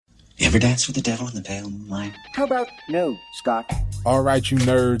You ever dance with the devil in the pale moonlight? How about no, Scott? All right, you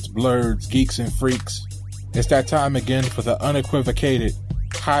nerds, blurs, geeks, and freaks. It's that time again for the unequivocated,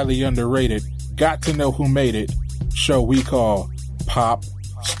 highly underrated, got to know who made it show we call Pop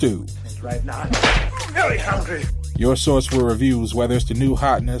Stew. Right now, I'm very hungry. Your source for reviews, whether it's the new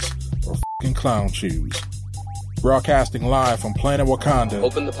hotness or f***ing clown shoes. Broadcasting live from planet Wakanda.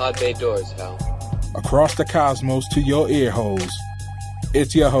 Open the pod bay doors, Hal. Across the cosmos to your ear holes.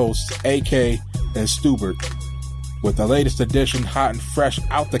 It's your hosts, AK and Stubert, with the latest edition hot and fresh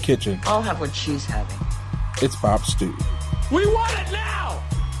out the kitchen. I'll have what she's having. It's Pop Stew. We want it now!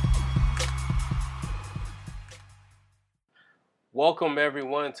 Welcome,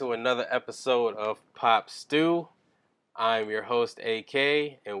 everyone, to another episode of Pop Stew. I'm your host, AK,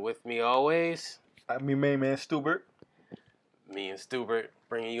 and with me always... I'm your main man, Stubert. Me and Stubert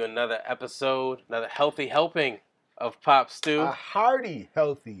bringing you another episode, another healthy helping of Pop Stew. A hearty,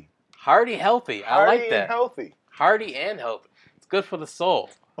 healthy. Hearty healthy. I like that. And healthy. Hearty and healthy. It's good for the soul.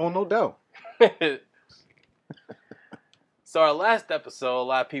 Oh, no doubt. So our last episode, a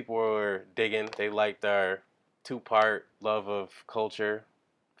lot of people were digging. They liked our two-part love of culture,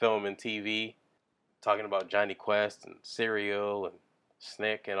 film and TV, talking about Johnny Quest and cereal and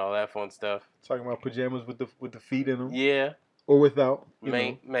Snick and all that fun stuff. Talking about pajamas with the feet in them. Yeah. Or without.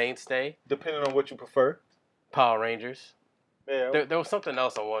 Mainstay. Depending on what you prefer. Power Rangers. Yeah. There was something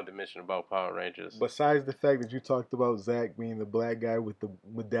else I wanted to mention about Power Rangers. Besides the fact that you talked about Zach being the black guy with the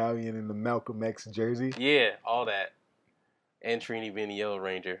medallion and the Malcolm X jersey. Yeah, all that. And Trini being the Yellow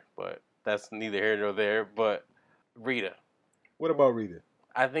Ranger. But that's neither here nor there. But Rita. What about Rita?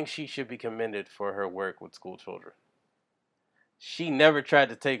 I think she should be commended for her work with school children. She never tried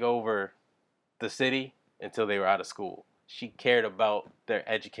to take over the city until they were out of school. She cared about their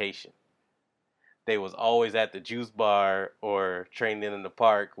education. They was always at the juice bar or training in the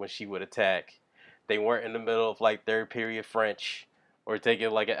park when she would attack. They weren't in the middle of like third period French or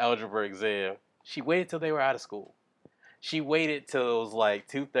taking like an algebra exam. She waited till they were out of school. She waited till it was like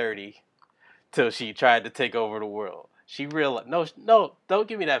 2:30 till she tried to take over the world. She realized, no, don't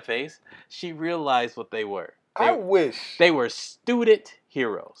give me that face. She realized what they were. I wish. They were student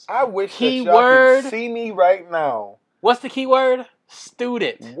heroes. I wish Keyword. that y'all could see me right now. What's the key word?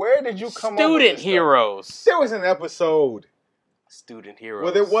 Student. Where did you come up with Student this heroes. Stuff? There was an episode. Student heroes.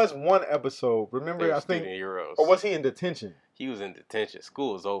 Well, there was one episode. Remember, They were I think. student heroes. Or was he in detention? He was in detention.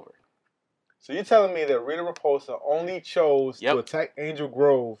 School was over. So you're telling me that Rita Repulsa only chose to attack Angel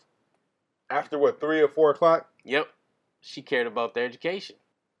Grove after, what, 3 or 4 o'clock? Yep. She cared about their education.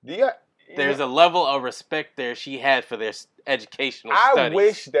 There's a level of respect there she had for their educational studies. I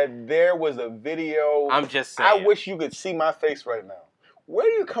wish that there was a video. I'm just saying. I wish you could see my face right now. Where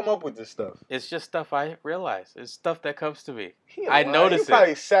do you come up with this stuff? It's just stuff I realize. It's stuff that comes to me. I noticed it. You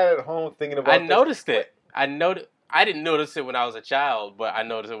probably sat at home thinking about it. I noticed it. I didn't notice it when I was a child, but I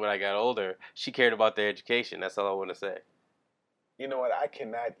noticed it when I got older. She cared about their education. That's all I want to say. You know what? I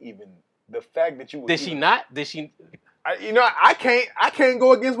cannot even. The fact that you would. Did she not? Did she? I can't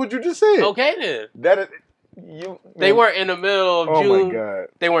go against what you just said. Okay then. They weren't in the middle of June. Oh my God.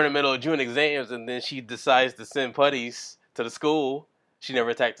 They were in the middle of June exams, and then she decides to send putties to the school. She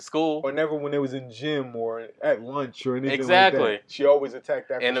never attacked the school. Or never when they was in gym or at lunch or anything exactly. like that. She always attacked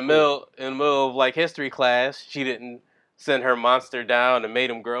after in the school. middle of like history class. She didn't send her monster down and made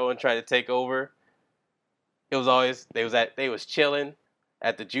him grow and try to take over. It was always they was chilling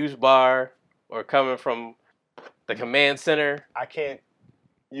at the juice bar or coming from the command center.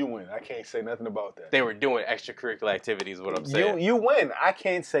 You win. I can't say nothing about that. They were doing extracurricular activities, what I'm saying. You win. I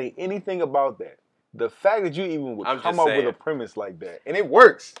can't say anything about that. The fact that you even would come up with a premise like that. And it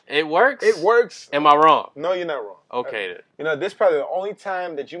works. It works? It works. Am I wrong? No, you're not wrong. Okay. This is probably the only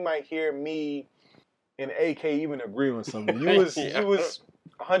time that you might hear me and AK even agree on something. You was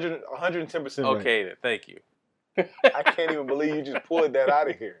 110% right. Okay then. Thank you. I can't even believe you just pulled that out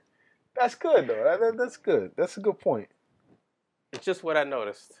of here. That's good, though. That's good. That's a good point. It's just what I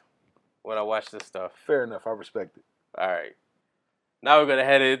noticed when I watched this stuff. Fair enough. I respect it. All right. Now we're going to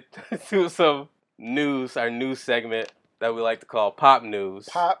head into some news, our news segment that we like to call Pop News.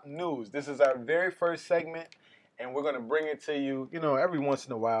 Pop News. This is our very first segment, and we're going to bring it to you, every once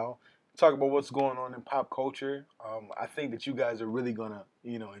in a while. Talk about what's going on in pop culture. I think that you guys are really going to,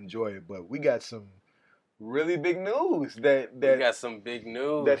 enjoy it. But we got some really big news we got some big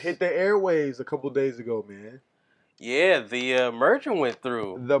news that hit the airwaves a couple days ago, man. Yeah, the merger went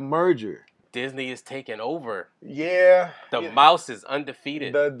through. The merger. Disney is taking over. Yeah. The mouse is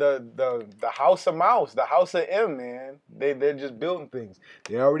undefeated. The House of Mouse, the House of M, man. They're just building things.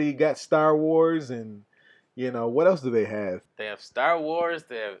 They already got Star Wars and You know, what else do they have? They have Star Wars,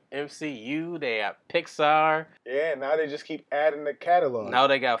 they have MCU, they have Pixar. Yeah, now they just keep adding the catalog. Now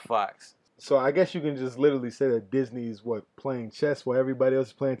they got Fox. So I guess you can just literally say that Disney's playing chess while everybody else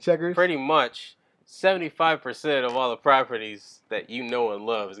is playing checkers? Pretty much 75% of all the properties that you know and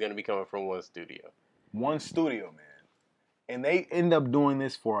love is going to be coming from one studio. One studio, man. And they end up doing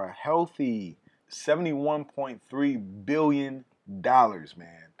this for a healthy $71.3 billion,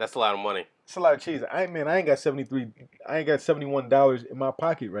 man. That's a lot of money. It's a lot of cheese. I ain't got $71 in my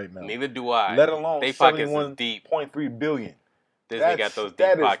pocket right now. Neither do I. Let alone they pockets is deep. $71.3 billion. Disney got those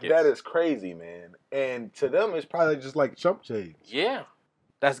deep pockets. That is crazy, man. And to them, it's probably just like chump change. Yeah.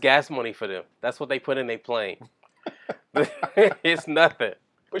 That's gas money for them. That's what they put in their plane. It's nothing.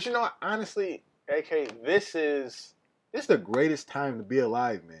 But you know what? Honestly, AK, this is the greatest time to be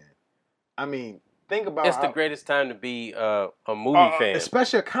alive, man. I mean, think about it's the greatest time to be a movie fan.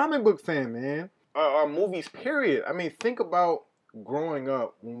 Especially a comic book fan, man. Movies, period. I mean, think about growing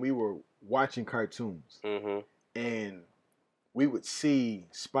up when we were watching cartoons. Mm-hmm. And we would see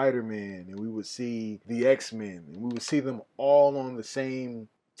Spider-Man and we would see the X-Men and we would see them all on the same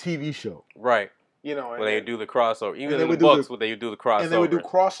TV show. Right. You know, when they do the crossover. Even in the books, when they do the crossover. And they would do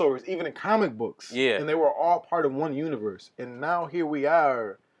crossovers, even in comic books. Yeah. And they were all part of one universe. And now here we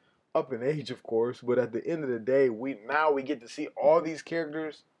are, up in age, of course, but at the end of the day, we get to see all these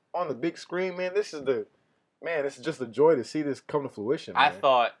characters on the big screen, man. This is just a joy to see this come to fruition, man. I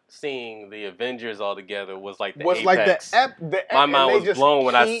thought seeing the Avengers all together was like the apex. My mind was blown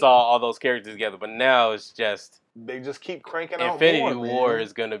when I saw all those characters together, but now it's just... They just keep cranking out Infinity more, War man.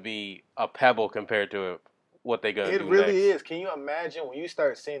 is going to be a pebble compared to what they're going to do next. It really next. is. Can you imagine when you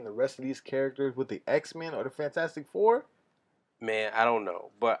start seeing the rest of these characters with the X-Men or the Fantastic Four? Man, I don't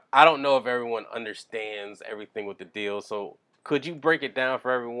know. But I don't know if everyone understands everything with the deal, so... Could you break it down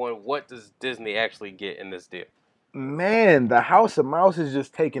for everyone? What does Disney actually get in this deal? Man, the House of Mouse is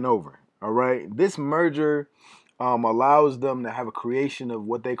just taking over, all right? This merger allows them to have a creation of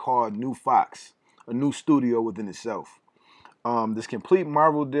what they call a new Fox, a new studio within itself. This complete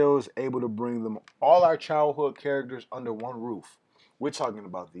Marvel deal is able to bring them all our childhood characters under one roof. We're talking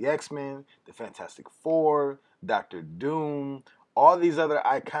about the X-Men, the Fantastic Four, Doctor Doom. All these other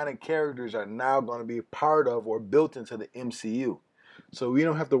iconic characters are now going to be part of or built into the MCU. So we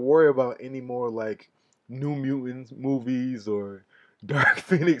don't have to worry about any more like New Mutants movies or Dark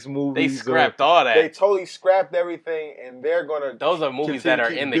Phoenix movies. They scrapped all that. They totally scrapped everything, and they're going to... Those are movies that are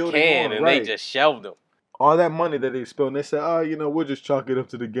in the can, and they just shelved them. All that money that they spent, they said, we'll just chalk it up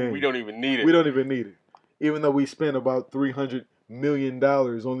to the game. We don't even need it. We don't even need it. Even though we spent about $300 million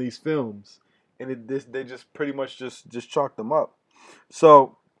on these films, and they just pretty much just chalked them up.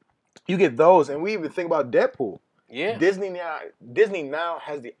 So you get those, and we even think about Deadpool. Yeah. Disney now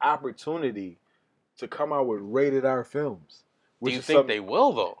has the opportunity to come out with rated R films. Do you think they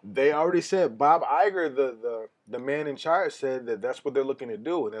will, though? They already said, Bob Iger, the man in charge, said that that's what they're looking to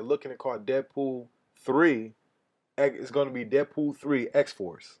do, and they're looking to call Deadpool 3. It's going to be Deadpool 3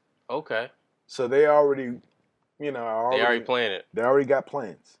 X-Force. Okay. So they already, they already planned it. They already got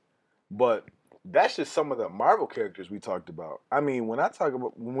plans, but. That's just some of the Marvel characters we talked about. I mean, when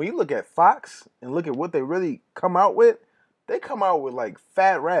we look at Fox and look at what they really come out with, they come out with like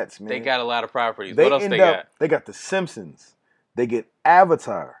fat rats, man. They got a lot of properties. What else they got? They got The Simpsons. They get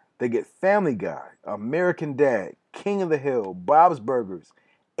Avatar. They get Family Guy, American Dad, King of the Hill, Bob's Burgers,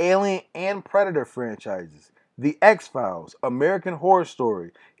 Alien and Predator franchises, The X-Files, American Horror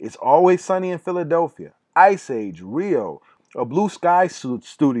Story, It's Always Sunny in Philadelphia, Ice Age, Rio, Blue Sky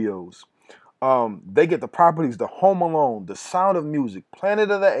Studios. They get the properties The Home Alone, The Sound of Music, Planet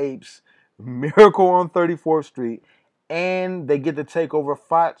of the Apes, Miracle on 34th Street, and they get to take over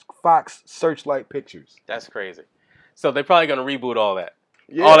Fox Searchlight Pictures. That's crazy. So they're probably going to reboot all that.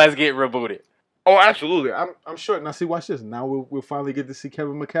 Yeah. All that's getting rebooted. Oh, absolutely. I'm sure. Now, see, watch this. Now we'll finally get to see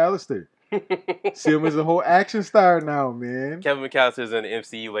Kevin McAllister. See him as a whole action star now, man. Kevin McAllister's in the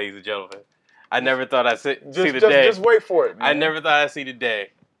MCU, ladies and gentlemen. I never thought I'd see the day. Just wait for it, man. I never thought I'd see the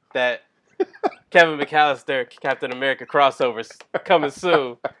day that Kevin McAllister, Captain America crossovers coming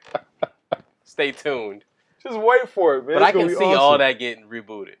soon. Stay tuned. Just wait for it, man. But I can see all that getting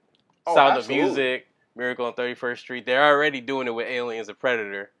rebooted. Oh, Sound absolutely. of Music, Miracle on 31st Street. They're already doing it with Aliens and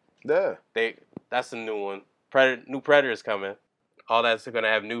Predator. Yeah. That's a new one. New Predator's coming. All that's going to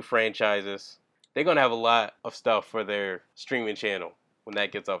have new franchises. They're going to have a lot of stuff for their streaming channel when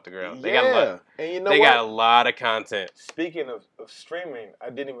that gets off the ground. They got a lot. And you know they what? got a lot of content. Speaking of streaming, I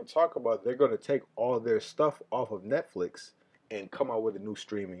didn't even talk about they're going to take all their stuff off of Netflix and come out with a new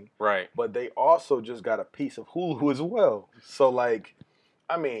streaming. Right. But they also just got a piece of Hulu as well. So, like,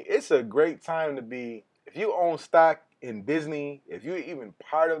 I mean, it's a great time to be If you own stock in Disney, if you're even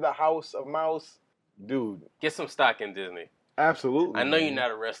part of the House of Mouse, dude, Get some stock in Disney. absolutely. I know you're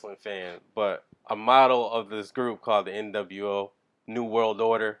not a wrestling fan, but a model of this group called the NWO, New World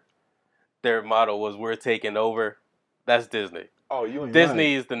Order, their motto was "We're taking over." That's Disney. Oh, you ain't Disney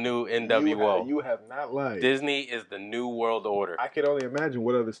lying. is the new NWO. You have not lied. Disney is the New World Order. I can only imagine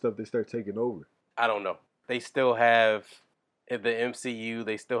what other stuff they start taking over. I don't know. They still have in the MCU.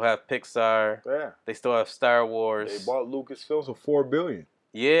 They still have Pixar. Yeah. They still have Star Wars. They bought Lucasfilm for $4 billion.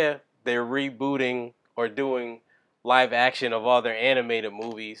 Yeah, they're rebooting or doing live action of all their animated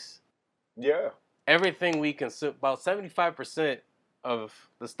movies. Yeah. Everything we consume, about 75% of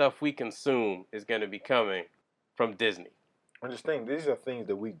the stuff we consume is going to be coming from Disney. I just think these are things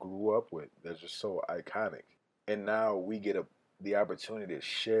that we grew up with that's just so iconic. And now we get the opportunity to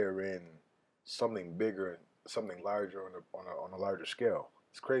share in something bigger and something larger on a larger scale.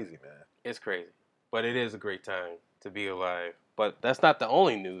 It's crazy, man. It's crazy. But it is a great time to be alive. But that's not the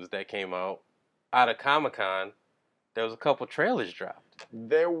only news that came out. Out of Comic-Con, there was a couple trailers dropped.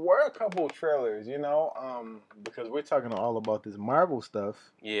 There were a couple of trailers, because we're talking all about this Marvel stuff.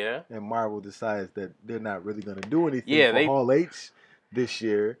 Yeah. And Marvel decides that they're not really going to do anything for Hall H this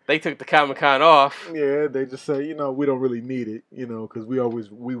year. They took the Comic-Con off. Yeah, they just say, we don't really need it, because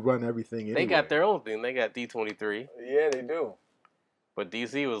we run everything anyway. They got their own thing. They got D23. Yeah, they do. But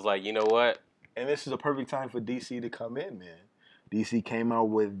DC was like, you know what? And this is a perfect time for DC to come in, man. DC came out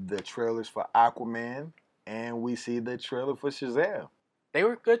with the trailers for Aquaman, and we see the trailer for Shazam. They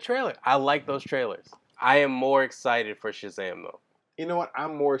were good trailers. I like those trailers. I am more excited for Shazam, though. You know what?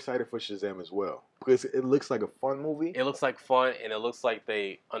 I'm more excited for Shazam as well. Because it looks like a fun movie. It looks like fun, and it looks like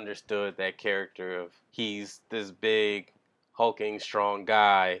they understood that character of he's this big, hulking, strong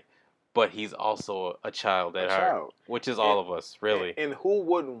guy, but he's also a child at heart. Which is all of us, really. And who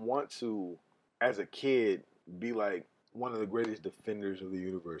wouldn't want to, as a kid, be like one of the greatest defenders of the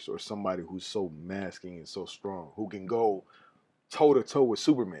universe, or somebody who's so masking and so strong, who can go toe-to-toe with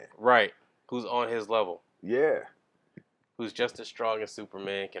Superman. Right. Who's on his level. Yeah. Who's just as strong as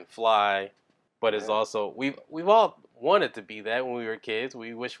Superman, can fly, but is also... We've all wanted to be that when we were kids.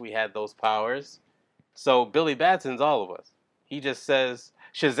 We wish we had those powers. So Billy Batson's all of us. He just says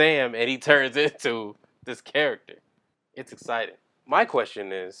Shazam, and he turns into this character. It's exciting. My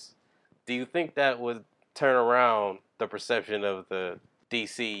question is, do you think that would turn around the perception of the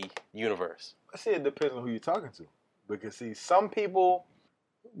DC universe? I say it depends on who you're talking to. Because, see, some people,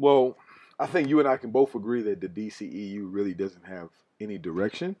 well, I think you and I can both agree that the DCEU really doesn't have any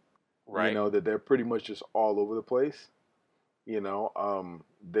direction. Right. That they're pretty much just all over the place.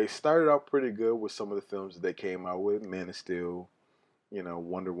 They started out pretty good with some of the films that they came out with. Man of Steel,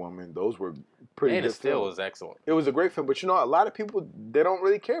 Wonder Woman. Those were pretty good films. Man of Steel was excellent. It was a great film. But, a lot of people, they don't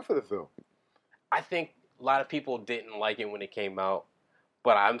really care for the film. I think a lot of people didn't like it when it came out.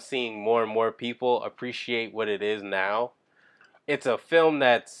 But I'm seeing more and more people appreciate what it is now. It's a film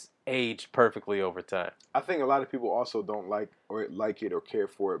that's aged perfectly over time. I think a lot of people also don't like it or care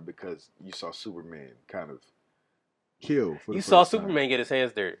for it because you saw Superman kind of kill. You saw Superman get his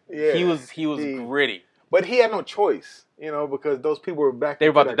hands dirty. Yeah, he was gritty. But he had no choice, because those people were back. They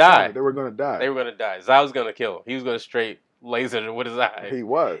were about to die. They were going to die. They were going to die. Zod was going to kill him. He was going to straight laser with his eye. He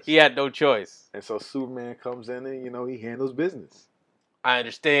was. He had no choice. And so Superman comes in and, he handles business. I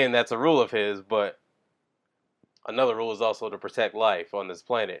understand that's a rule of his, but another rule is also to protect life on this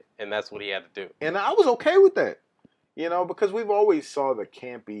planet, and that's what he had to do. And I was okay with that, because we've always saw the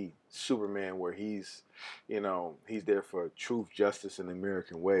campy Superman where he's there for truth, justice, and the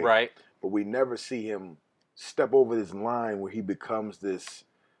American way. Right. But we never see him step over this line where he becomes this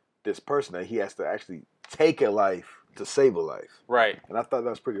person that he has to actually take a life to save a life. Right. And I thought that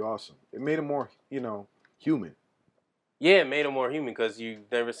was pretty awesome. It made him more, human. Yeah, it made him more human because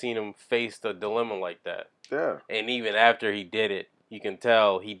you've never seen him face a dilemma like that. Yeah. And even after he did it, you can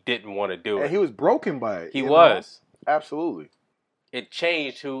tell he didn't want to do it. And he was broken by it. He was. Absolutely. It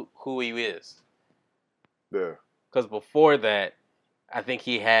changed who he is. Yeah. Because before that, I think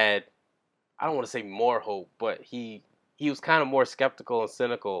he had, I don't want to say more hope, but he was kind of more skeptical and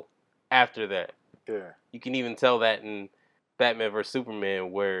cynical after that. Yeah. You can even tell that in Batman vs.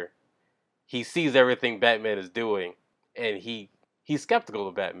 Superman where he sees everything Batman is doing. And he's skeptical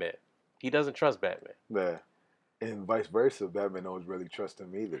of Batman. He doesn't trust Batman. Yeah. And vice versa, Batman don't really trust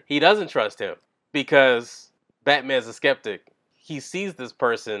him either. He doesn't trust him because Batman's a skeptic. He sees this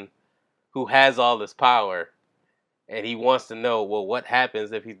person who has all this power, and he wants to know, well, what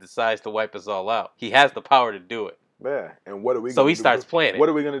happens if he decides to wipe us all out? He has the power to do it. Yeah. And what are we? So he starts planning. What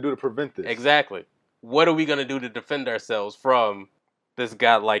are we going to do to prevent this? Exactly. What are we going to do to defend ourselves from this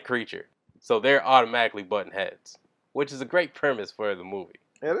godlike creature? So they're automatically butting heads, which is a great premise for the movie.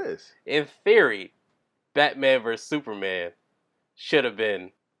 It is. In theory, Batman vs. Superman should have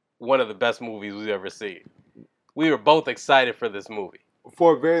been one of the best movies we've ever seen. We were both excited for this movie.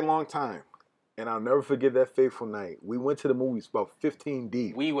 For a very long time. And I'll never forget that fateful night. We went to the movies about 15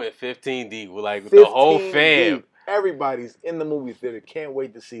 deep. We went 15 deep with like the whole 15 fam. deep. Everybody's in the movie theater. Can't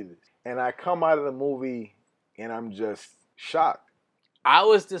wait to see this. And I come out of the movie and I'm just shocked. I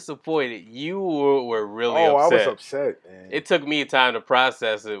was disappointed. You were really I upset. was upset, man. It took me time to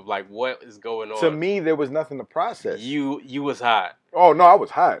process it. Like, what is going on? To me, there was nothing to process. You was hot. Oh, no, I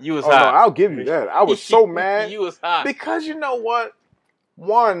was hot. You was No, hot. I'll give you that. I was so mad. You was hot. Because you know what?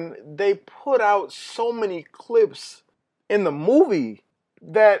 One, they put out so many clips in the movie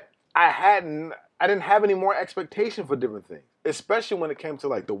that I didn't have any more expectation for different things. Especially when it came to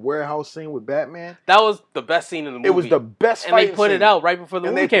like the warehouse scene with Batman. That was the best scene in the movie. It was the best and they fighting put scene. it out right before the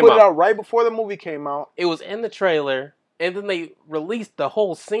movie came And they put out. it out right before the movie came out. It was in the trailer, and then they released the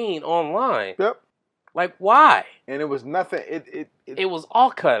whole scene online. Yep. Like, why? And it was nothing. It was all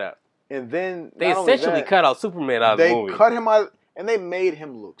cut up. And then They essentially cut out Superman out of the movie. They cut him out, and they made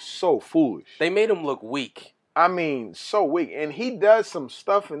him look so foolish. They made him look weak. I mean, so weak. And he does some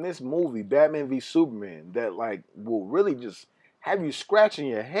stuff in this movie, Batman v Superman, that like will really just have you scratching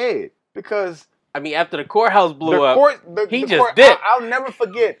your head. Because I mean, after the courthouse blew up, he just court, dipped. I'll never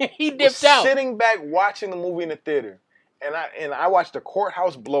forget. He dipped out. Sitting back watching the movie in the theater, and I watched the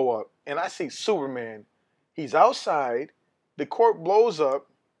courthouse blow up, and I see Superman. He's outside. The court blows up.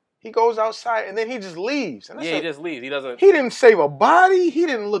 He goes outside, and then he just leaves. And I Yeah, said, he just leaves. He doesn't He didn't save a body. He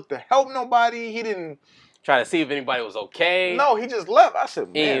didn't look to help nobody. He didn't. try to see if anybody was okay. No, he just left. I said,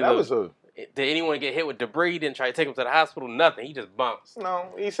 He man, ain't that look. was a. Did anyone get hit with debris? He didn't try to take him to the hospital. Nothing. He just bounced. No,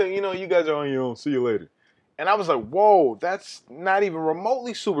 he said, you guys are on your own. See you later. And I was like, whoa, that's not even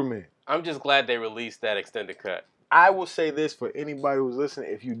remotely Superman. I'm just glad they released that extended cut. I will say this for anybody who's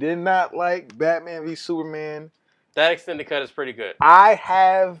listening. If you did not like Batman v Superman, That extended cut is pretty good. I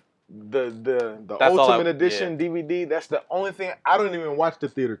have the That's all Ultimate Edition DVD. That's the only thing. I don't even watch the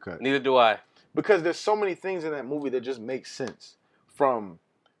theater cut. Neither do I. Because there's so many things in that movie that just make sense. From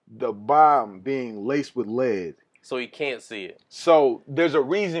the bomb being laced with lead. So he can't see it. So there's a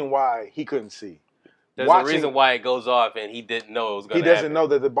reason why he couldn't see. There's a reason why it goes off and he didn't know it was going to happen. He doesn't know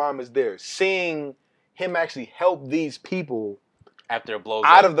that the bomb is there. Seeing him actually help these people after it blows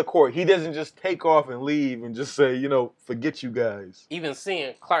out up. of the court. He doesn't just take off and leave and just say, forget you guys. Even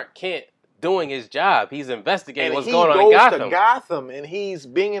seeing Clark Kent doing his job. He's investigating And what's he going on in goes Gotham. to Gotham and he's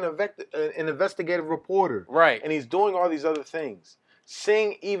being an investigative reporter. Right. And he's doing all these other things.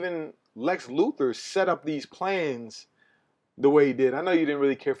 Seeing even Lex Luthor set up these plans the way he did. I know you didn't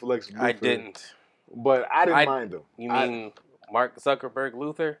really care for Lex Luthor. I didn't. But I didn't mind him. You mean Mark Zuckerberg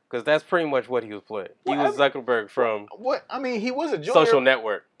Luthor? Because that's pretty much what he was playing. He was Zuckerberg from What? I mean, he was a junior. Social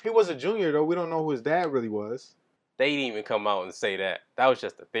Network. He was a junior, though. We don't know who his dad really was. They didn't even come out and say that. That was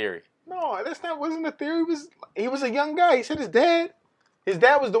just a theory. No, wasn't a theory. He was a young guy. He said his dad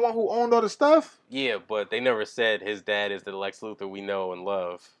was the one who owned all the stuff. Yeah, but they never said his dad is the Lex Luthor we know and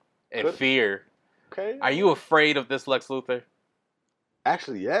love and Good. fear. Okay. Are you afraid of this Lex Luthor?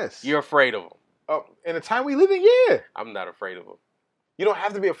 Actually, yes. You're afraid of him. In the time we live in, yeah. I'm not afraid of him. You don't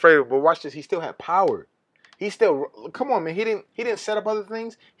have to be afraid of him, but watch this. He still had power. Come on, man. He didn't set up other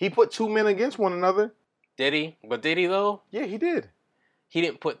things. He put two men against one another. Did he? But did he though? Yeah, he did. He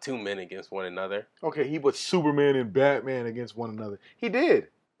didn't put two men against one another. Okay, he put Superman and Batman against one another. He did.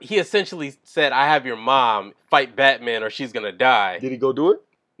 He essentially said, I have your mom fight Batman or she's going to die. Did he go do it?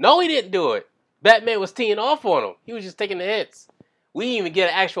 No, he didn't do it. Batman was teeing off on him. He was just taking the hits. We didn't even get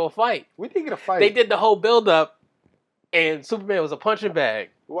an actual fight. We didn't get a fight. They did the whole build-up, and Superman was a punching bag.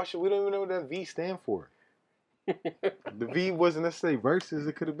 Watch it. We don't even know what that V stand for. The V wasn't necessarily versus.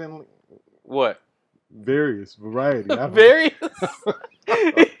 It could have been What? various, variety. Various?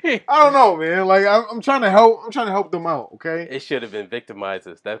 I don't know, man. Like I'm trying to help. I'm trying to help them out. Okay. It should have been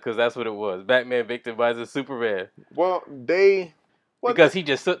victimizers. That's because that's what it was. Batman victimizes Superman. Well, because he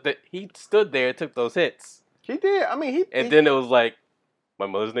just stood there and took those hits. He did. I mean, then it was like, my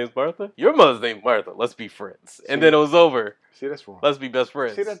mother's name's Martha. Your mother's name's Martha. Let's be friends. And then it was over. See, that's wrong. Let's be best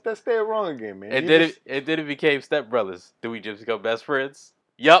friends. See, that's dead wrong again, man. And then it became stepbrothers. Did we just become best friends?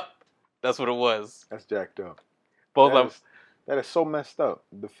 Yup. That's what it was. That's jacked up. That is so messed up.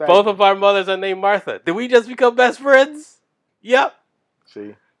 The fact both of our mothers are named Martha. Did we just become best friends? Yep.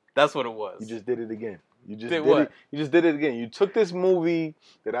 See? That's what it was. You just did it again. You just did what? You just did it again. You took this movie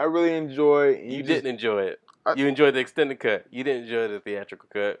that I really enjoy. And you didn't enjoy it. You enjoyed the extended cut. You didn't enjoy the theatrical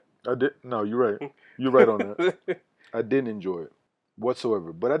cut. I did. No, you're right. You're right on that. I didn't enjoy it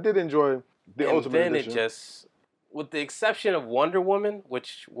whatsoever. But I did enjoy The and Ultimate then Edition. it just, with the exception of Wonder Woman,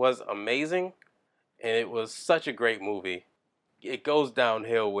 which was amazing, and it was such a great movie, it goes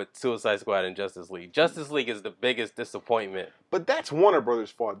downhill with Suicide Squad and Justice League. Justice League is the biggest disappointment. But that's Warner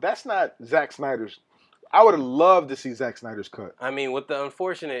Brothers' fault. That's not Zack Snyder's. I would have loved to see Zack Snyder's cut. I mean, with the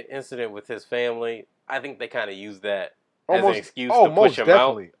unfortunate incident with his family, I think they kind of used that as an excuse to push most him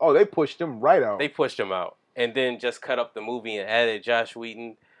definitely. out. Oh, they pushed him right out. They pushed him out. And then just cut up the movie and added Josh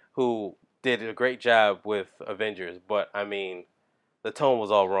Whedon, who did a great job with Avengers. But, I mean, the tone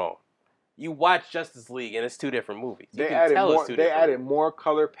was all wrong. You watch Justice League, and it's two different movies. You can tell it's two They different added movies. more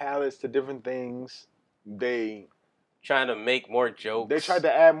color palettes to different things. They Trying to make more jokes. They tried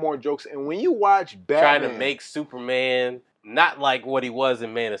to add more jokes. And when you watch Batman... Trying to make Superman not like what he was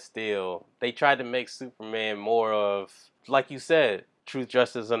in Man of Steel. They tried to make Superman more of, like you said, Truth,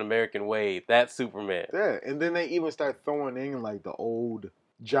 Justice, and American Way. That Superman. Yeah, and then they even start throwing in like the old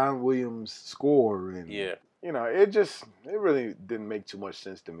John Williams score. And, Yeah. you know, it really didn't make too much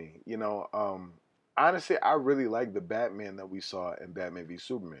sense to me. You know, honestly, I really like the Batman that we saw in Batman v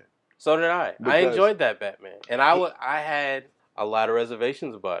Superman. So did I. I Because- enjoyed that Batman. And I had a lot of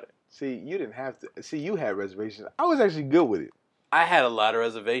reservations about it. See, you didn't have to. See, you had reservations. I was actually good with it. I had a lot of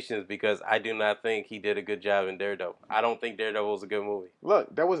reservations because I do not think he did a good job in Daredevil. I don't think Daredevil was a good movie.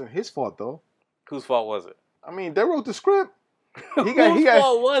 Look, that wasn't his fault though. Whose fault was it? I mean, they wrote the script. Whose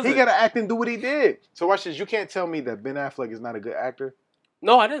fault was He it? got to act and do what he did. So watch this. You can't tell me that Ben Affleck is not a good actor.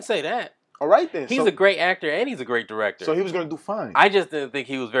 No, I didn't say that. All right then. He's a great actor and he's a great director. So he was going to do fine. I just didn't think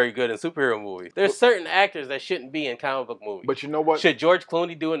he was very good in superhero movies. There's certain actors that shouldn't be in comic book movies. But you know what? Should George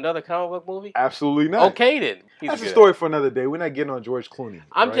Clooney do another comic book movie? Absolutely not. Okay then. He's That's a good. story for another day. We're not getting on George Clooney.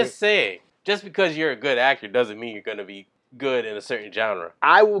 I'm right? just saying, just because you're a good actor doesn't mean you're going to be good in a certain genre.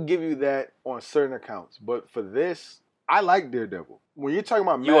 I will give you that on certain accounts. But for this, I like Daredevil. When you're talking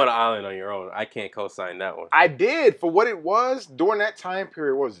about You on an island on your own. I can't co-sign that one. I did for what it was during that time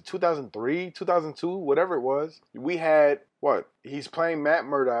period. What was it 2003, 2002, whatever it was? We had what? He's playing Matt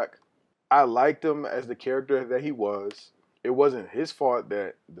Murdock. I liked him as the character that he was. It wasn't his fault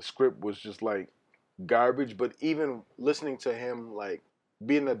that the script was just like garbage. But even listening to him like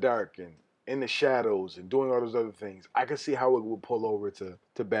be in the dark and in the shadows and doing all those other things, I could see how it would pull over to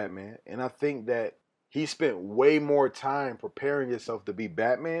Batman. And I think that he spent way more time preparing himself to be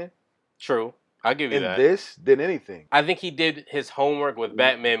Batman True. I'll give you in that. this than anything. I think he did his homework with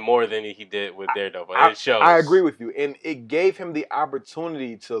Batman more than he did with Daredevil. I, It shows. I agree with you, and it gave him the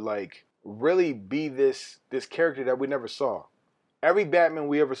opportunity to like really be this character that we never saw. Every Batman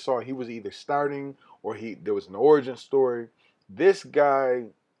we ever saw, he was either starting or there was an origin story. This guy,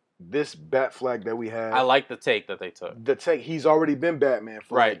 this Batfleck that we have, I like the take that they took. he's already been Batman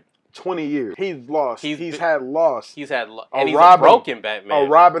for Right. like 20 years. He's lost. He's been- had loss. He's had, A and he's Robin- a broken Batman.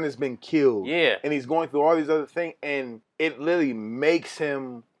 Robin has been killed. Yeah. And he's going through all these other things, and it literally makes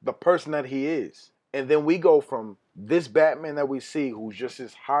him the person that he is. And then we go from this Batman that we see, who's just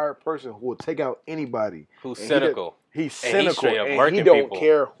this hard person who will take out anybody. Who's And cynical. He's And cynical, he's straight up and murking he don't people.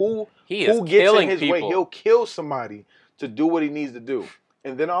 care who He is gets in killing his way. people. He'll kill somebody to do what he needs to do.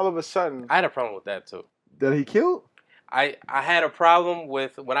 And then all of a sudden, I had a problem with that too. that he killed? I had a problem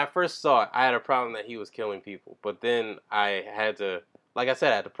with, when I first saw it, I had a problem that he was killing people. But then I had to, like I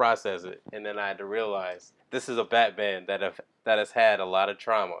said, I had to process it. And then I had to realize this is a Batman that has had a lot of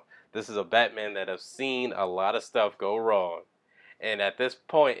trauma. This is a Batman that has seen a lot of stuff go wrong. And at this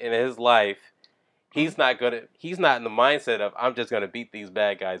point in his life, he's not in the mindset of, I'm just gonna beat these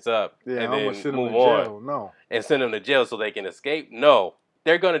bad guys up Yeah, and I'm going then to send him move to on jail. No. and send them to jail so they can escape. No.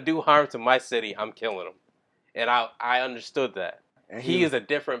 They're gonna do harm to my city, I'm killing them. And I understood that. And He is a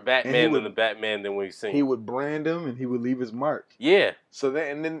different Batman than the Batman than we've seen. He would brand him, and he would leave his mark. Yeah. So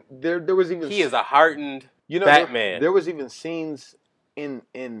then there was even... He is a hardened You know, Batman. There was even scenes in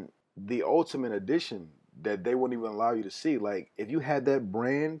the Ultimate Edition that they wouldn't even allow you to see. Like, if you had that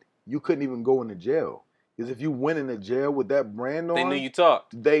brand, you couldn't even go into jail. Because if you went into jail with that brand on, They knew you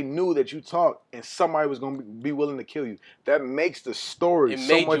talked. They knew that you talked, and somebody was going to be willing to kill you. That makes the story It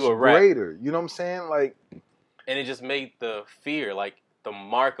so made much you a rat. greater. You know what I'm saying? Like, And it just made the fear, like the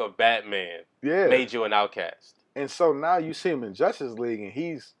mark of Batman, yeah. made you an outcast. And so now you see him in Justice League, and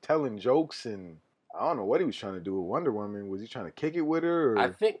he's telling jokes, and I don't know what he was trying to do with Wonder Woman. Was he trying to kick it with her? Or? I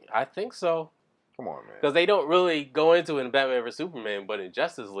think so. Come on, man. Because they don't really go into it in Batman vs Superman, but in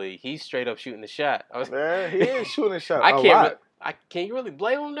Justice League, he's straight up shooting the shot. Man, he is shooting a shot I a can't. lot. Can you really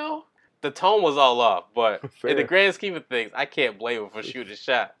blame him though? The tone was all off, but in the Fair. grand scheme of things, I can't blame him for shooting a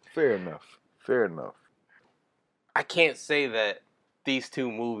shot. Fair enough. Fair enough. I can't say that these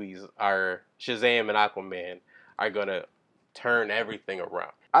two movies are Shazam and Aquaman are gonna turn everything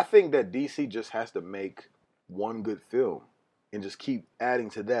around. I think that DC just has to make one good film and just keep adding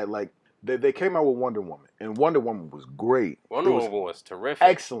to that. Like they came out with Wonder Woman, and Wonder Woman was great. Wonder Woman was terrific.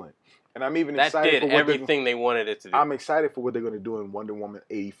 Excellent. And I'm even excited for what everything they wanted it to do. I'm excited for what they're going to do in Wonder Woman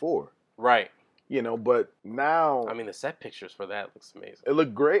 84. Right. You know, but now... I mean, the set pictures for that looks amazing. It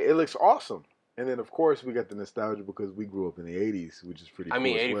looked great. It looks awesome. And then, of course, we got the nostalgia because we grew up in the 80s, which is pretty cool. I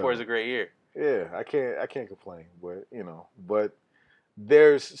mean, 84 is a great year. Yeah, I can't complain. But, you know, but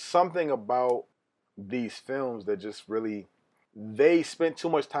there's something about these films that just really... They spent too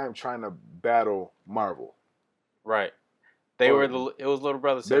much time trying to battle Marvel. Right. It was little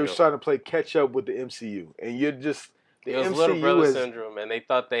brother syndrome. They were trying to play catch up with the MCU. And you're just... It was little brother syndrome, and they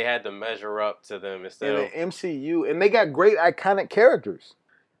thought they had to measure up to them instead of... the MCU, and they got great iconic characters.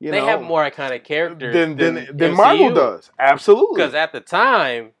 They have more iconic characters than Marvel does. Absolutely. Because at the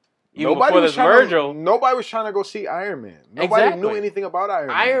time, even nobody before was this merger... Nobody was trying to go see Iron Man. Nobody knew anything about Iron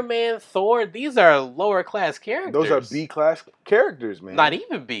Man. Iron Man, Thor, these are lower class characters. Those are B class characters, man. Not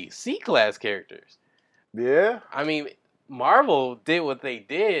even B, C class characters. Yeah. I mean, Marvel did what they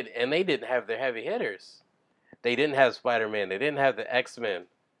did, and they didn't have their heavy hitters. They didn't have Spider-Man. They didn't have the X-Men.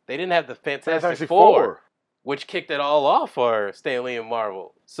 They didn't have the Fantastic Four, which kicked it all off for Stan Lee and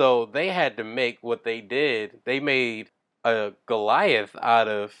Marvel. So they had to make what they did. They made a Goliath out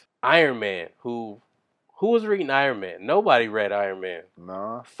of Iron Man. Who was reading Iron Man? Nobody read Iron Man.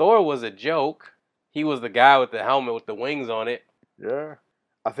 Nah. Thor was a joke. He was the guy with the helmet with the wings on it. Yeah.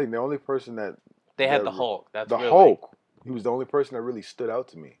 I think the only person that... They had the Hulk. Hulk. He was the only person that really stood out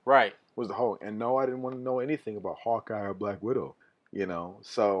to me. Right. Was the Hulk. And no, I didn't want to know anything about Hawkeye or Black Widow, you know.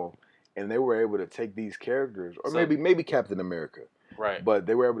 So, and they were able to take these characters, or maybe Captain America, right? But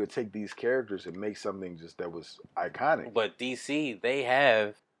they were able to take these characters and make something just that was iconic. But DC, they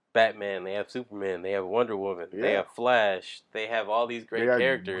have Batman, they have Superman, they have Wonder Woman, they have Flash, they have all these great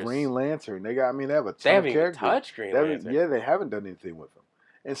characters. Green Lantern, they have a ton of characters. They haven't even touched Green Lantern. Yeah, they haven't done anything with them.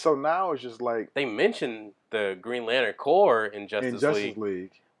 And so now it's just like they mentioned the Green Lantern Corps in Justice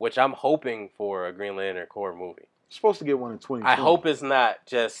League. Which I'm hoping for a Green Lantern Corps movie. Supposed to get one in 2020. I hope it's not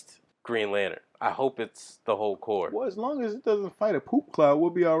just Green Lantern. I hope it's the whole Corps. Well, as long as it doesn't fight a poop cloud, we'll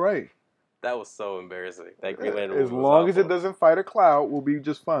be all right. That was so embarrassing. That Green Lantern movie. As long as it doesn't fight a cloud, we'll be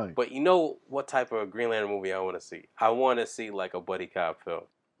just fine. But you know what type of Green Lantern movie I want to see? I want to see like a buddy cop film.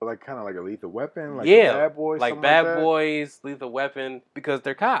 Like kind of like a Lethal Weapon, like Bad Boys, like Bad Boys, Lethal Weapon, because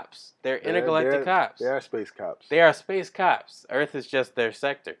they're cops. They're intergalactic cops. They are space cops. They are space cops. Earth is just their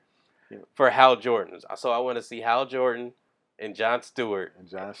sector. Yeah. For Hal Jordan. So I want to see Hal Jordan and Jon Stewart.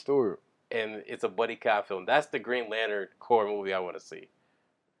 And it's a buddy cop film. That's the Green Lantern Corps movie I want to see.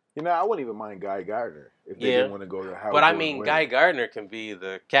 You know, I wouldn't even mind Guy Gardner if they didn't want to go to Hal Jordan. But I mean, Guy Gardner can be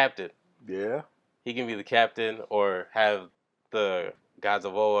the captain. Yeah. He can be the captain or have the Gods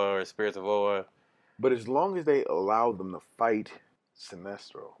of Oa or Spirits of Oa. But as long as they allow them to fight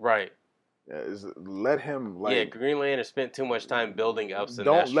Sinestro. Right. Let him Green Lantern spent too much time building up Sinestro.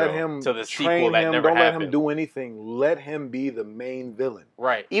 Don't let him to the sequel that never happened. Don't let him do anything. Let him be the main villain.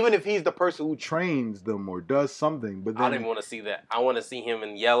 Right. Even if he's the person who trains them or does something. But then, I don't even want to see that. I want to see him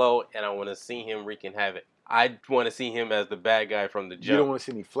in yellow, and I want to see him wreaking havoc. I want to see him as the bad guy from the jump. You don't want to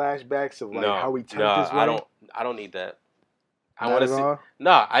see any flashbacks of how he turned this way? I don't need that. I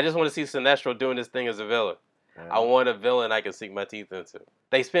just want to see Sinestro doing this thing as a villain. I want a villain I can sink my teeth into.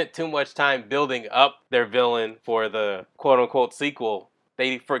 They spent too much time building up their villain for the quote-unquote sequel.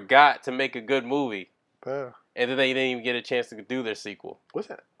 They forgot to make a good movie. And then they didn't even get a chance to do their sequel.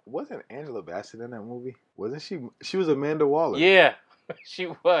 Wasn't Angela Bassett in that movie? Wasn't she? She was Amanda Waller. Yeah, she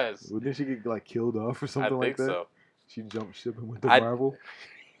was. Didn't she get killed off or something like that? I think so. She jumped ship and went to Marvel.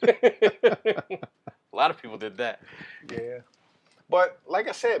 A lot of people did that. Yeah. But like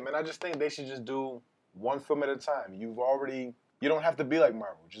I said, man, I just think they should just do one film at a time. You don't have to be like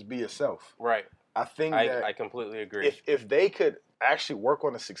Marvel. Just be yourself. Right. I think I completely agree. If they could actually work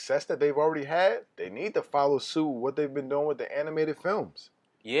on the success that they've already had, they need to follow suit what they've been doing with the animated films.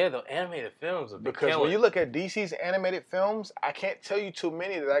 Yeah, the animated films have been because killing. When you look at DC's animated films, I can't tell you too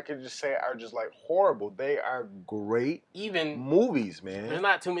many that I could just say are just like horrible. They are great movies, man. There's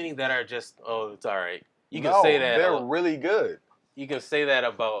not too many that are just, it's all right. You can say that. They're really good. You can say that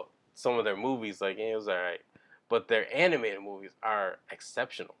about some of their movies, like, it was all right. But their animated movies are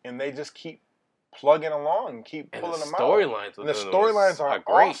exceptional. And they just keep plugging along and keep pulling them out. And the storylines are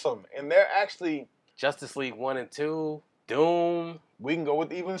great. Awesome. And they're actually... Justice League 1 and 2, Doom. We can go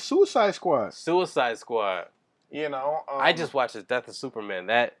with even Suicide Squad. You know. I just watched The Death of Superman.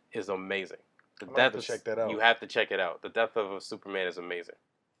 That is amazing. Check that out. You have to check it out. The Death of Superman is amazing.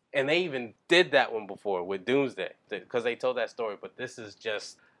 And they even did that one before with Doomsday because they told that story. But this is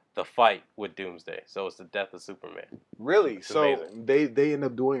just the fight with Doomsday. So it's the death of Superman. Really? It's So amazing. they end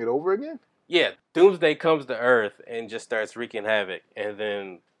up doing it over again? Yeah, Doomsday comes to Earth and just starts wreaking havoc. And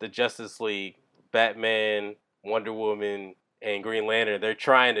then the Justice League, Batman, Wonder Woman, and Green Lantern, they're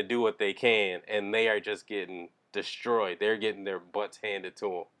trying to do what they can. And they are just getting destroyed. They're getting their butts handed to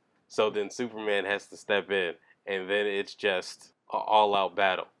them. So then Superman has to step in. And then it's just an all-out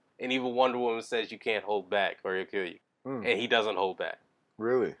battle. And even Wonder Woman says you can't hold back or he'll kill you. And he doesn't hold back.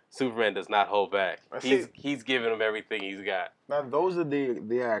 Really? Superman does not hold back. He's giving him everything he's got. Now, those are the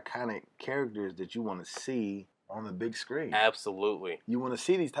iconic characters that you want to see on the big screen. Absolutely. You want to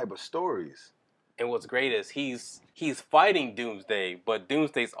see these type of stories. And what's great is he's fighting Doomsday, but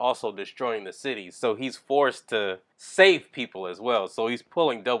Doomsday's also destroying the city. So he's forced to save people as well. So he's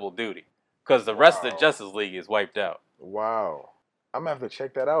pulling double duty. Because the rest of the Justice League is wiped out. Wow. I'm going to have to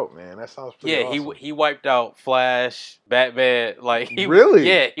check that out, man. That sounds pretty awesome. Yeah, he wiped out Flash, Batman. Really?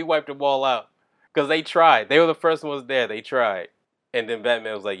 Yeah, he wiped them all out. Because they tried. They were the first ones there. They tried. And then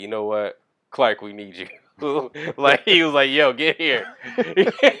Batman was like, you know what? Clark, we need you. He was like, yo, get here.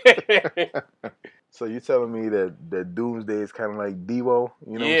 So you're telling me that Doomsday is kind of like Devo,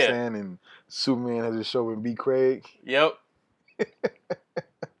 you know what I'm saying? And Superman has a show with B. Craig? Yep.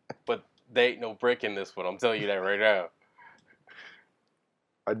 But they ain't no brick in this one. I'm telling you that right now.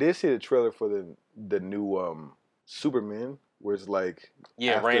 I did see the trailer for the new Superman, where it's like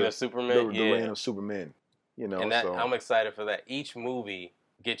Reign of Superman. The Reign of Superman. You know, and I'm excited for that. Each movie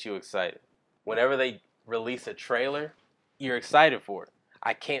gets you excited. Whenever they release a trailer, you're excited for it.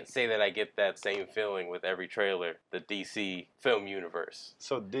 I can't say that I get that same feeling with every trailer the DC film universe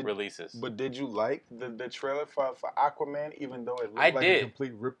releases. But did you like the trailer for Aquaman, even though it looked like a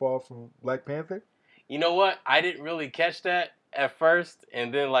complete ripoff from Black Panther? You know what? I didn't really catch that at first,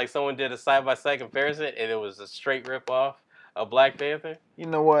 and then like someone did a side-by-side comparison, and it was a straight ripoff of Black Panther. You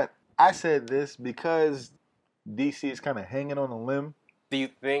know what? I said this because DC is kind of hanging on a limb. Do you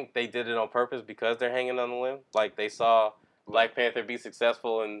think they did it on purpose because they're hanging on the limb? Like they saw Black Panther be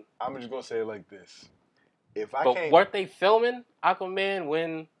successful, and I'm just gonna say it like this: weren't they filming Aquaman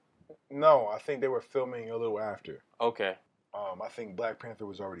when? No, I think they were filming a little after. Okay. I think Black Panther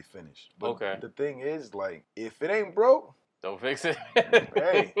was already finished. But okay. The thing is, like, if it ain't broke, don't fix it.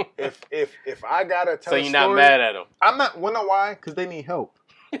 Hey, if I gotta tell, so you're not mad at them? I'm not. Wanna know why? Because they need help.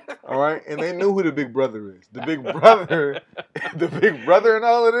 All right, and they knew who the big brother is. The big brother, and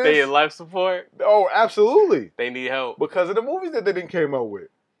all of this. They need life support. Oh, absolutely. They need help because of the movies that they didn't came out with,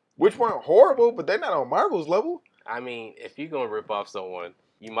 which weren't horrible, but they're not on Marvel's level. I mean, if you're gonna rip off someone,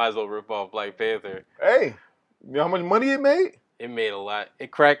 you might as well rip off Black Panther. Hey, you know how much money it made? It made a lot.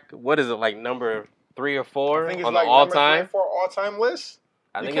 It cracked. What is it, like number 3 or 4 I think it's on like the all-time? For all-time list.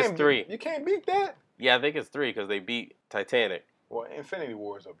 I think it's 3. You can't beat that. Yeah, I think it's 3 because they beat Titanic. Well, Infinity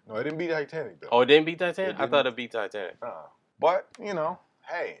War is up. No, it didn't beat Titanic though. Oh, it didn't beat Titanic? I thought it beat Titanic. But you know,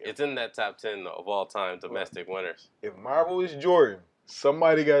 hey, it's in that top 10 of all-time domestic winners. If Marvel is Jordan,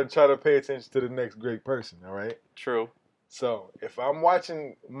 somebody got to try to pay attention to the next great person. All right. True. So if I'm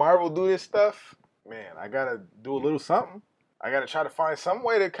watching Marvel do this stuff, man, I gotta do a little something. I gotta try to find some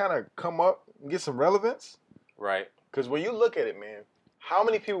way to kind of come up and get some relevance. Right. Because when you look at it, man, how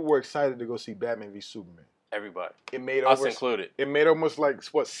many people were excited to go see Batman v Superman? Everybody. It made us included. It made almost like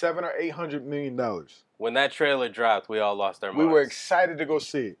what, $700 or $800 million. When that trailer dropped, we all lost our minds. We were excited to go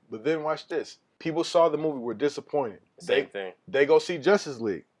see it, but then watch this. People saw the movie, were disappointed. Same thing. They go see Justice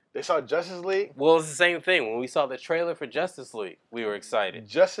League. They saw Justice League. Well, it's the same thing. When we saw the trailer for Justice League, we were excited.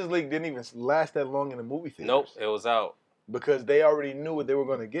 Justice League didn't even last that long in the movie theaters. Nope, it was out. Because they already knew what they were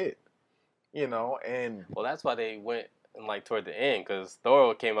going to get. You know, and... Well, that's why they went like toward the end, because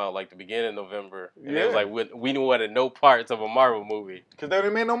Thor came out like the beginning of November. And it was like, we knew what no parts of a Marvel movie. Because they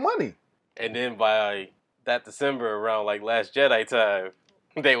didn't make no money. And then by that December, around like Last Jedi time,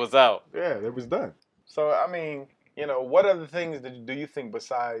 they was out. Yeah, it was done. So, I mean... You know, what other things do you think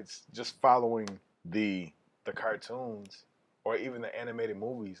besides just following the cartoons or even the animated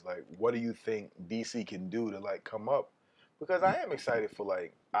movies? Like, what do you think DC can do to, like, come up? Because I am excited for,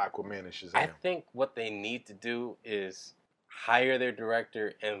 like, Aquaman and Shazam. I think what they need to do is hire their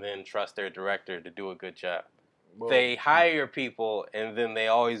director and then trust their director to do a good job. Well, they hire people and then they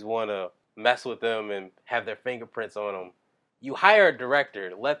always want to mess with them and have their fingerprints on them. You hire a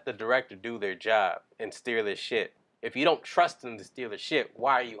director, let the director do their job and steer this shit. If you don't trust them to steal the shit,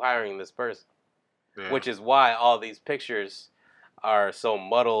 why are you hiring this person? Yeah. Which is why all these pictures are so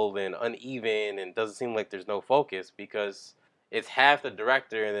muddled and uneven and doesn't seem like there's no focus, because it's half the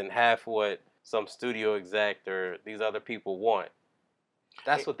director and then half what some studio exec or these other people want.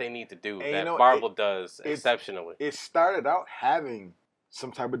 That's what they need to do. and That you know, Marvel does it's- exceptionally. It started out having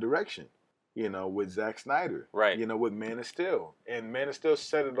some type of direction, you know, with Zack Snyder. Right. You know, with Man of Steel. And Man of Steel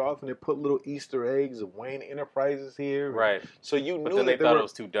set it off and they put little Easter eggs of Wayne Enterprises here. and Right. So you But knew then they that there thought were, it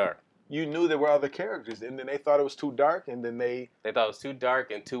was too dark. you knew there were other characters, and then they thought it was too dark, and then they They thought it was too dark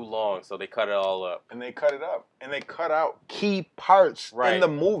and too long, so they cut it all up. cut it up, and they cut out key parts Right. in the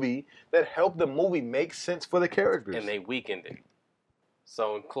movie that helped the movie make sense for the characters. And they weakened it.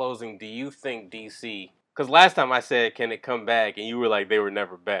 So in closing, do you think DC... Because last time I said, can it come back? And you were like, they were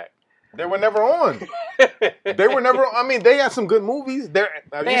never back. They were never on. They were never. I mean, they had some good movies. They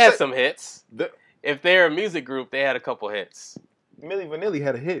had some hits. The, If they're a music group, they had a couple hits. Milli Vanilli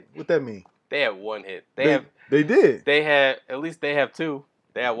had a hit. What that mean? They had one hit. They did. They had, at least they have two.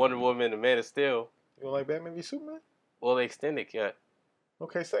 They had Wonder Woman and Man of Steel. You don't like Batman v Superman? Well, they extended cut.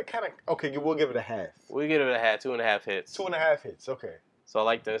 Okay, so that kind of okay. We'll give it a half. We give it a hat, 2.5 hits. 2.5 hits. Okay. So I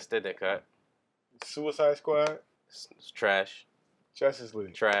like the extended cut. Suicide Squad, It's trash. Justice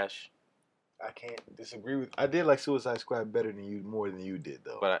League. Trash. I can't disagree with. I did like Suicide Squad better than you, more than you did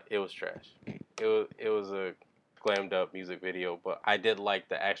though. But it was trash. It was a glammed up music video, but I did like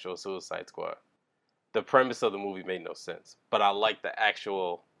the actual Suicide Squad. The premise of the movie made no sense, but I liked the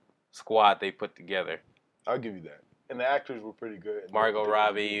actual squad they put together. I'll give you that. And the actors were pretty good. Margot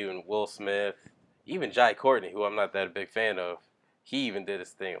Robbie and Will Smith, even Jai Courtney, who I'm not that big fan of, he even did his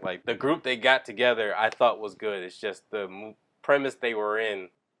thing. Like the group they got together, I thought was good. It's just the premise they were in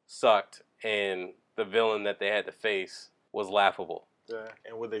sucked, and the villain that they had to face was laughable. Yeah.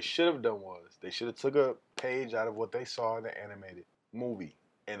 And what they should have done was they should have took a page out of what they saw in the animated movie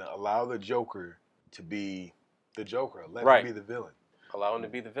and allow the Joker to be the Joker. Let Right. him be the villain. Allow him to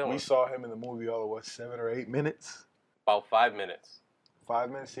be the villain. We saw him in the movie all of what, 7 or 8 minutes? About 5 minutes. 5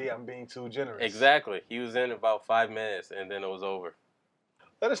 minutes? See, I'm being too generous. Exactly. He was in about 5 minutes, and then it was over.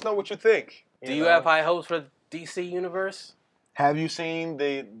 Let us know what you think. Do you know? have high hopes for DC Universe? Have you seen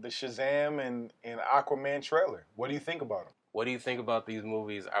the Shazam and Aquaman trailer? What do you think about them? What do you think about these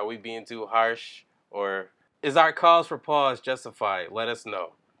movies? Are we being too harsh, or is our cause for pause justified? Let us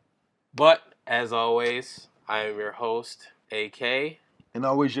know. But, as always, I am your host, AK, And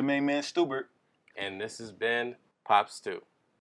always your main man, Stubert. and this has been Pop Stew.